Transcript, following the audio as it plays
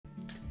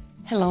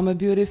Hello my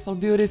beautiful,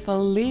 beautiful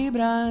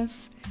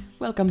Libras!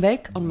 Welcome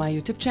back on my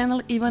YouTube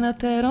channel Ivana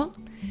Tarot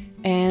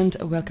and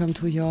welcome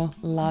to your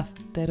love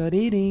tarot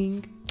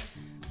reading.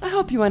 I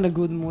hope you're in a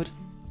good mood.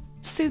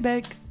 Sit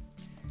back,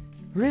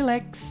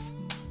 relax,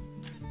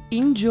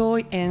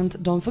 enjoy and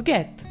don't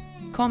forget,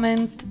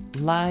 comment,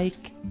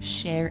 like,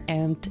 share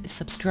and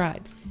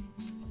subscribe.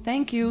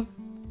 Thank you!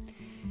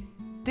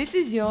 This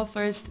is your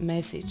first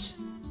message.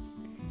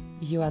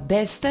 You are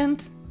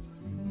destined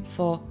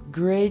for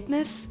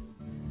greatness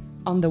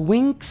on the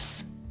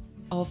wings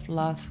of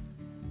love.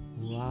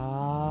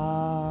 Wow!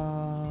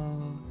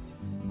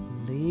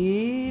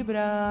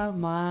 Libra,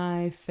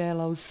 my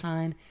fellow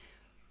sign.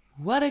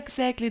 What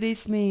exactly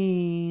this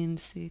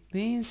means? It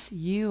means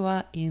you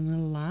are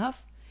in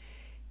love.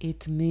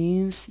 It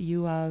means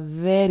you are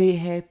very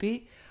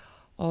happy,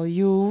 or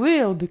you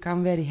will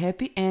become very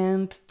happy,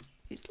 and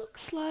it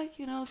looks like,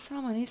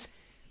 someone is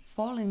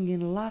falling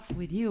in love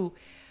with you.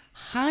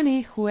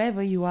 Honey,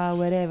 whoever you are,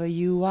 wherever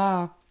you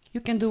are, you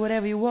can do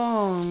whatever you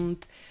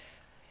want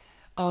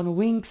on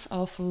wings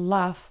of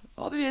love.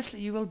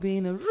 Obviously, you will be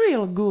in a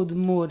real good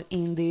mood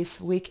in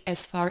this week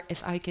as far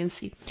as I can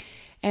see.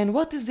 And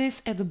what is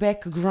this at the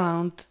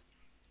background?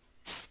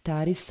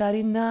 Starry,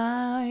 starry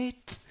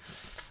night.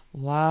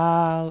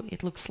 Wow,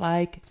 it looks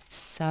like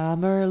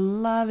summer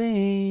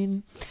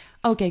loving.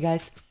 Okay,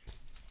 guys,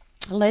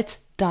 let's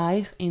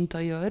dive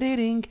into your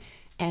reading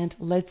and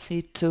let's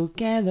see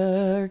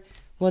together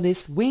what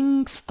is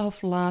wings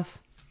of love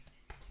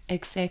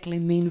exactly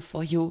mean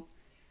for you.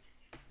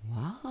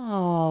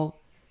 Wow,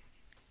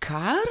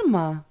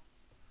 karma.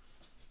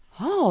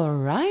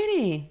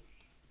 Alrighty,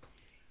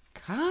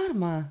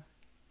 karma.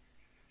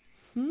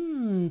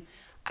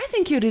 I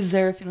think you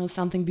deserve,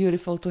 something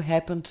beautiful to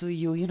happen to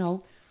you,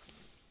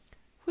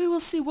 We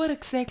will see what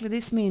exactly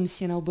this means,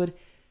 but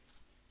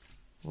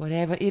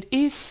whatever it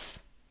is,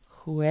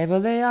 whoever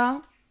they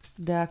are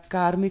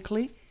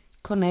karmically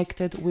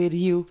connected with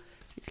you.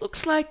 It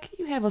looks like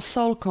you have a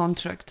soul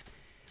contract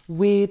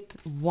with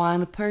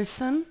one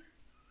person.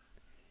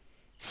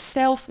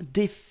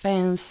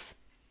 Self-defense.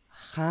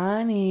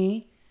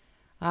 Honey,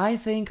 I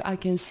think I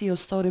can see a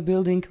story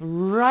building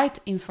right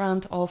in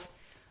front of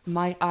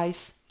my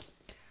eyes.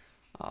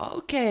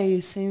 Okay,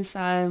 since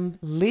I'm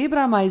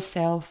Libra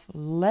myself,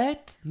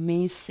 let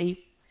me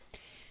see.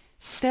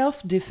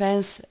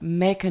 Self-defense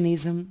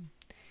mechanism.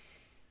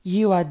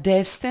 You are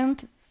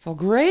destined for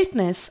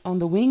greatness on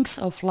the wings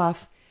of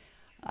love.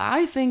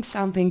 I think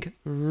something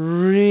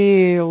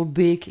real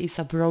big is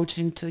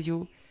approaching to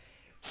you.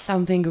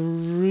 Something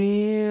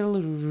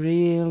real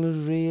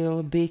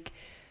big.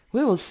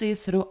 We will see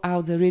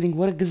throughout the reading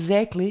what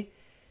exactly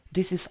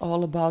this is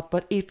all about.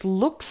 But it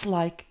looks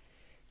like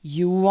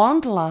you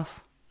want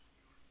love,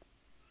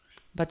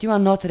 but you are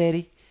not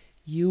ready.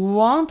 You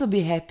want to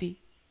be happy.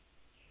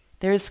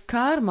 There is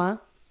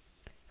karma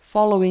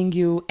following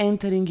you,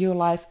 entering your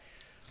life.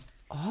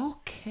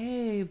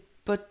 Okay,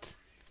 but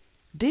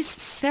this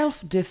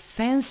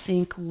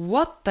self-defensing,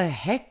 what the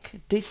heck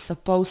this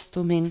supposed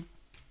to mean?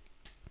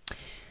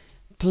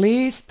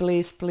 Please,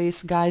 please,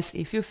 please, guys,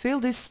 if you feel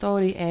this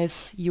story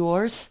as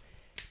yours,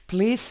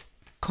 please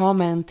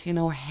comment,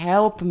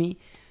 help me.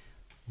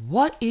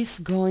 What is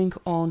going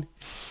on?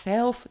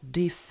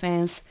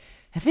 Self-defense.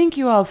 I think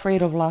you are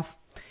afraid of love,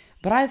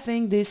 but I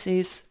think this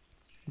is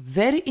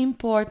very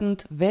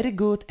important, very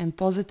good and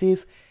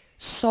positive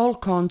soul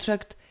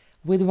contract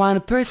with one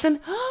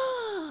person.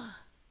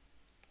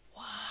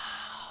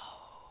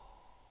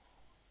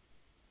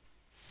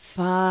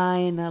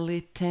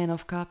 Finally, 10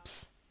 of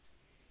Cups.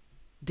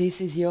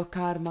 This is your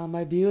karma,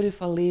 my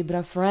beautiful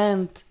Libra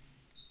friend.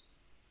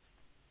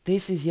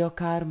 This is your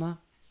karma.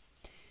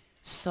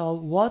 So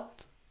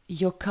what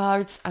your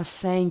cards are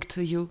saying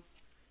to you?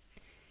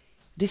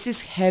 This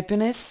is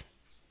happiness.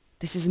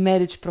 This is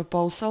marriage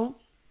proposal.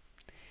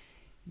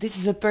 This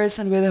is a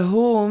person with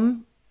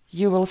whom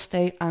you will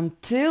stay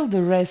until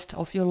the rest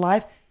of your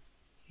life.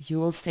 You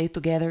will stay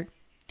together.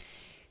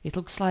 It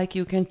looks like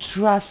you can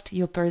trust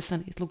your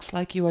person. It looks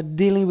like you are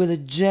dealing with a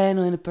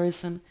genuine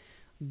person.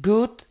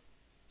 Good,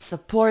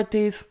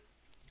 supportive,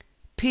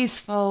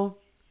 peaceful,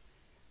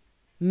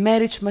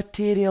 marriage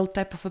material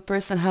type of a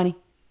person, honey.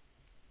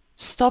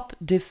 Stop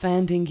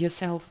defending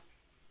yourself.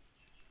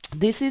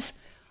 This is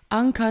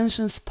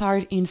unconscious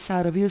part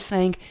inside of you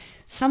saying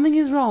something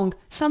is wrong,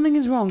 something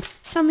is wrong,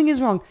 something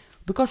is wrong.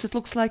 Because it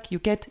looks like you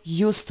get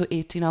used to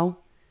it,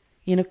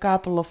 In a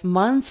couple of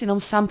months,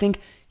 something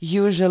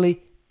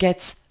usually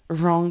gets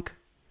wrong.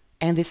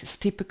 And this is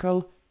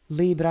typical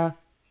Libra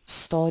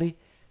story.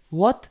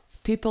 What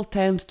people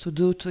tend to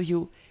do to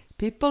you.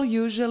 People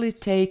usually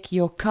take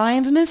your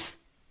kindness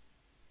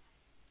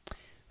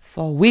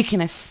for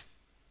weakness.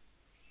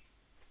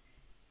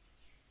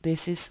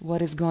 This is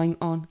what is going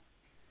on.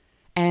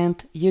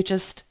 And you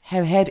just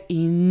have had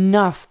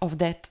enough of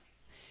that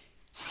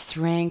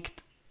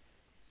strength.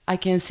 I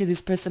can see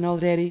this person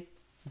already.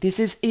 This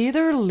is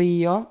either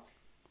Leo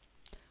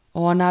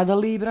or another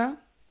Libra.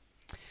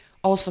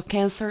 Also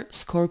Cancer,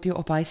 Scorpio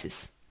or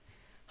Pisces.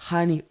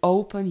 Honey,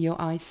 open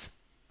your eyes.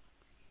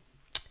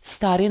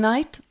 Starry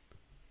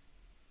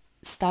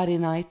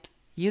night,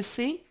 you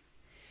see?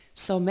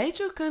 So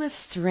Major Arcana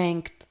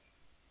strength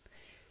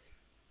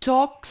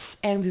talks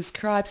and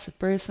describes a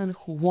person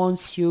who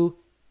wants you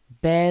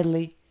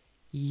badly.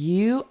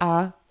 You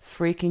are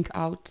freaking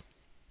out,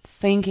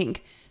 thinking,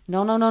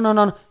 no, no, no, no,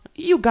 no,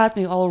 you got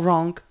me all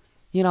wrong.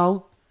 You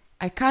know,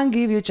 I can't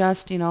give you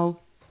just,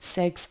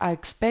 sex. I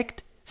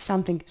expect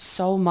something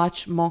so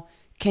much more.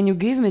 Can you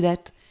give me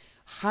that?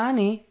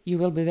 Honey, you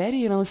will be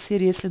very,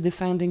 seriously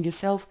defending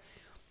yourself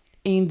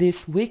in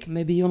this week,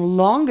 maybe even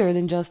longer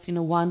than just,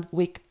 1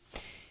 week.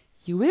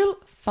 You will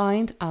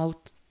find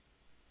out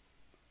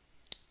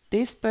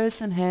this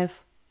person have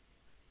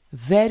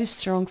very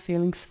strong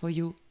feelings for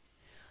you.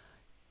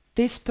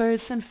 This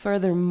person,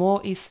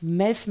 furthermore, is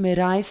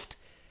mesmerized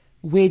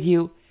with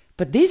you.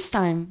 But this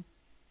time,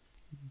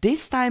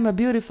 a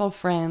beautiful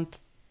friend,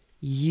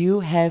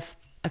 you have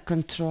a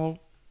control.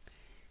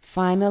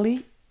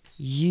 Finally,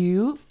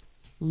 you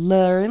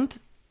learned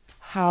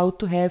how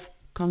to have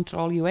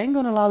control. You ain't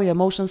gonna allow your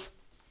emotions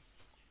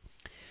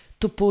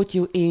to put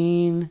you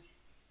in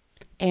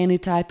any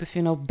type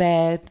of,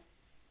 bad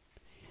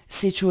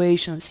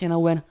situations,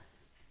 when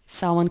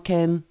someone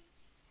can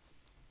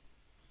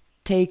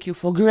take you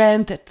for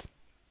granted.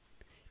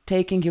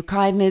 Taking your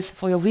kindness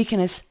for your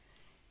weakness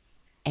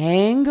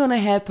ain't gonna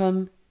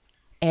happen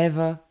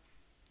ever,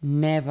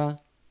 never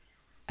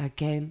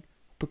again,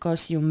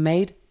 because you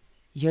made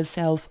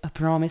yourself a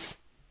promise.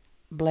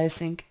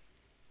 Blessing.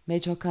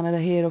 Major Arcana,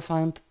 the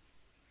Hierophant,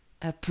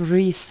 a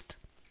priest,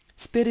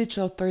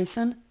 spiritual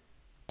person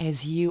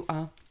as you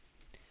are.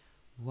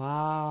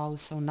 Wow,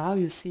 so now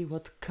you see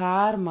what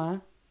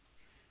karma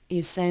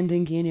is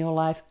sending in your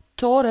life.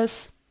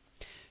 Taurus,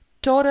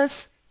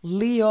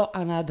 Leo,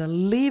 another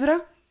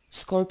Libra,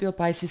 Scorpio,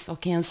 Pisces or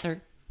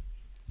Cancer.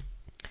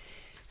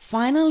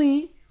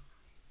 Finally,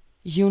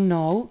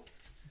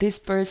 this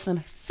person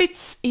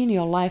fits in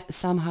your life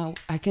somehow.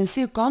 I can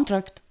see a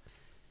contract,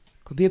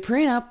 could be a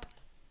prenup,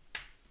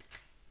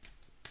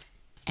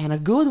 and a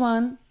good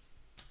one,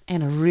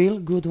 and a real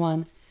good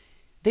one.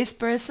 This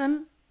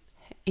person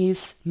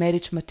is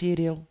marriage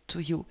material to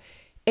you.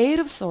 8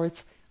 of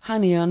Swords,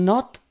 honey, you're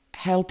not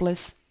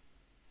helpless.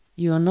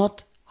 You're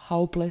not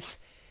hopeless.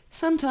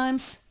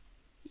 Sometimes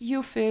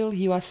you feel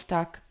you are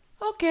stuck.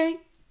 Okay,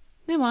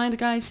 never mind,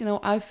 guys.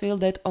 I feel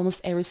that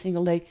almost every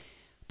single day.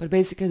 But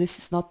basically, this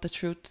is not the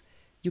truth.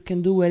 You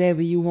can do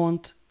whatever you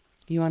want.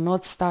 You are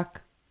not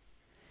stuck.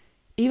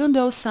 Even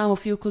though some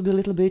of you could be a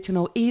little bit,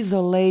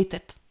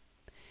 isolated.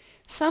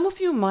 Some of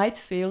you might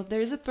feel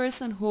there is a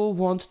person who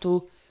wants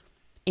to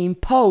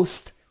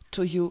impose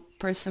to you,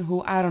 person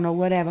who, I don't know,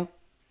 whatever.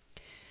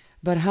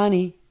 But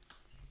honey,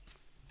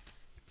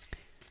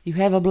 you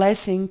have a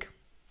blessing.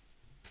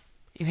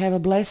 You have a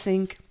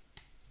blessing.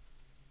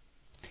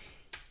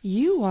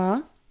 You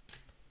are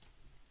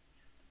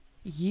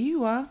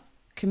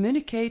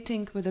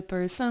communicating with a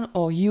person,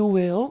 or you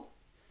will,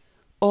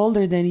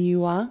 older than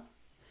you are,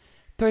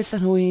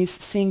 person who is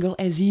single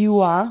as you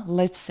are,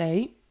 let's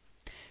say,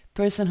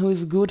 person who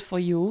is good for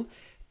you,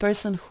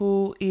 person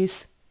who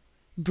is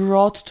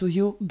brought to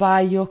you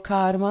by your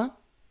karma,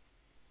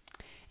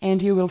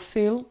 and you will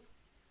feel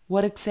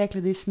what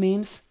exactly this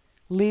means,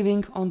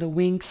 living on the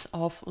wings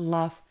of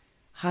love.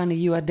 Honey,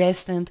 you are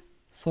destined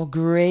for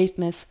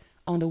greatness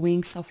on the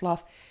wings of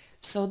love.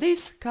 So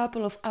this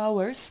couple of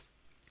hours,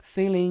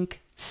 feeling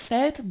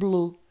sad,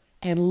 blue,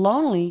 and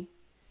lonely,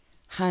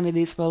 honey,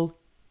 this will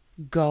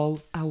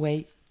go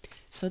away.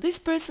 So this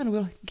person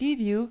will give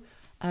you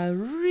a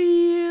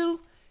real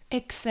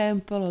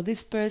example, or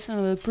this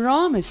person will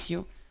promise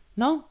you,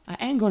 no, I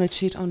ain't gonna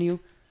cheat on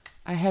you.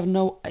 I have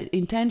no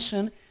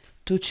intention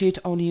to cheat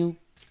on you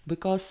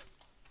because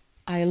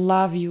I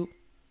love you.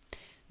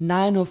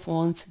 9 of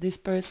Wands, this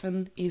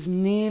person is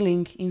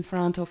kneeling in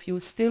front of you.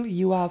 Still,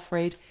 you are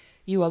afraid.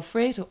 You are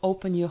afraid to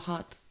open your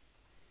heart.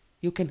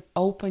 You can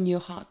open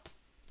your heart.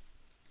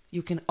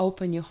 You can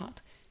open your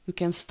heart. You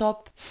can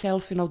stop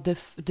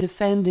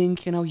defending,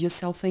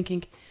 yourself,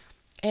 thinking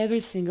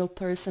every single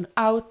person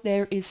out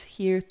there is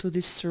here to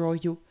destroy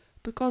you,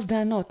 because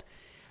they're not.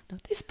 Now,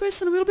 this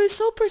person will be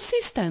so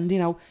persistent,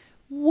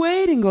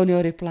 waiting on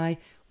your reply,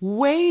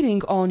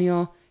 waiting on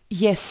your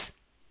yes.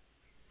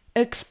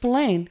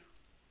 Explain.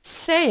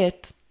 Say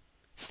it.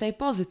 Stay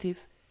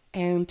positive.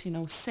 And,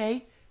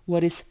 say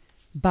what is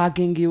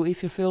bugging you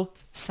if you feel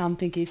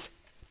something is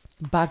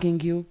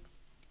bugging you.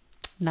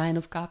 9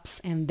 of Cups.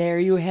 And there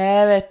you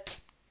have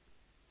it.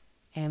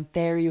 And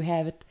there you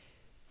have it.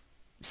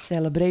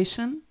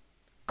 Celebration.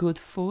 Good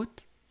food.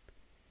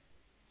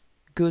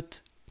 Good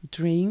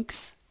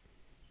drinks.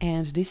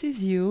 And this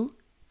is you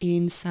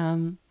in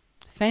some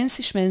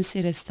fancy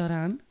schmancy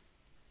restaurant,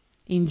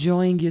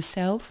 enjoying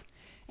yourself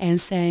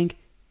and saying,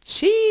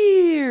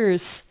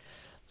 cheers!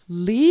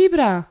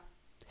 Libra,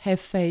 have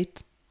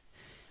faith.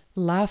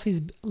 Life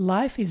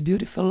is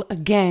beautiful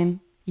again.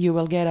 You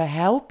will get a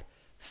help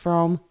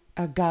from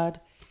a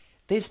God.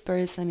 This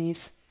person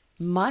is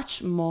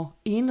much more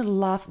in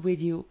love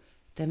with you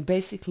than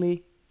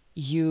basically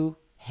you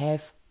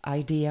have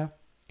idea.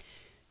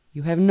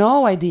 You have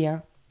no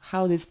idea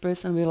how this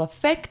person will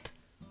affect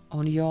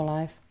on your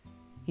life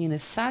in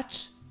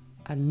such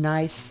a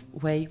nice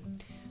way.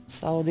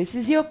 So this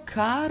is your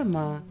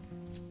karma,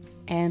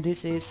 and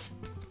this is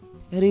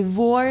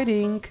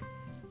rewarding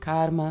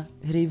karma,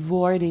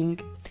 rewarding.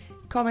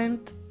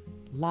 Comment,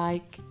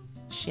 like,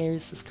 share,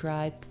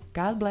 subscribe.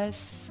 God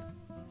bless.